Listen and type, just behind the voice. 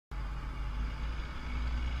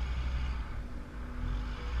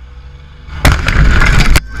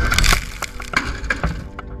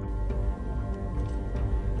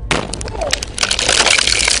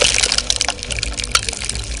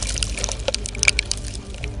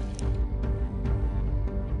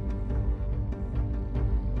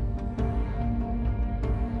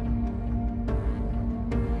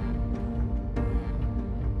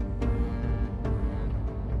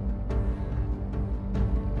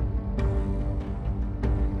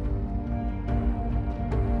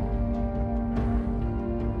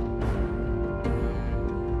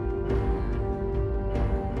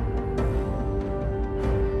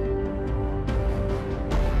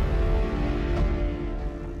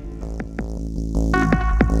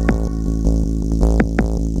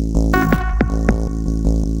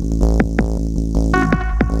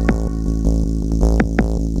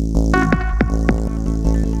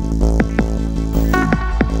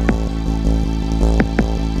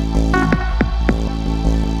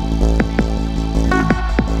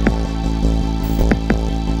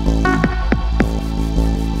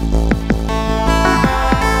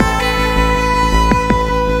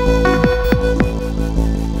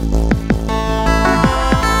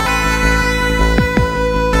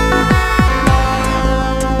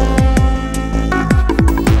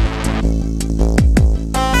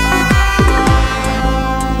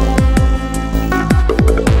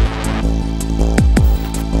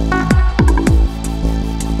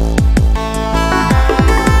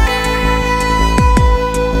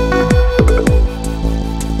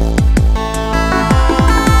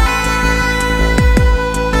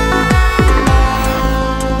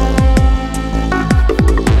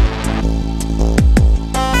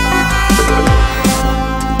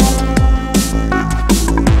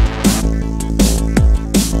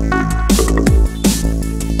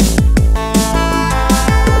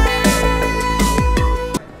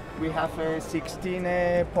have 16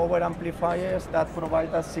 power amplifiers that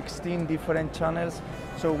provide us 16 different channels.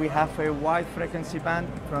 So we have a wide frequency band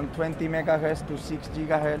from 20 megahertz to 6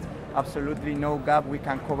 gigahertz. Absolutely no gap, we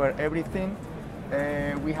can cover everything.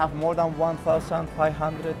 We have more than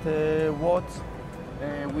 1,500 watts.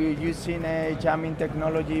 We're using a jamming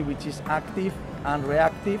technology which is active and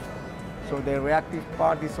reactive. So the reactive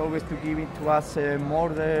part is always to give it to us more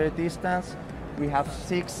distance. We have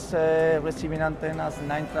 6 receiving antennas,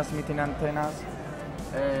 9 transmitting antennas.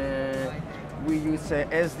 We use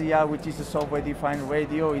SDR, which is a software-defined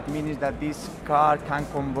radio. It means that this car can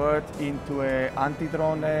convert into an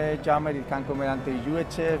anti-drone jammer. It can convert into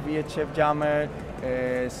UHF, VHF jammer,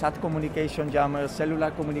 SAT communication jammer,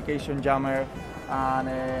 cellular communication jammer. And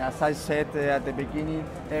as I said at the beginning,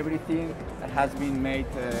 everything has been made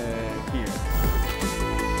here.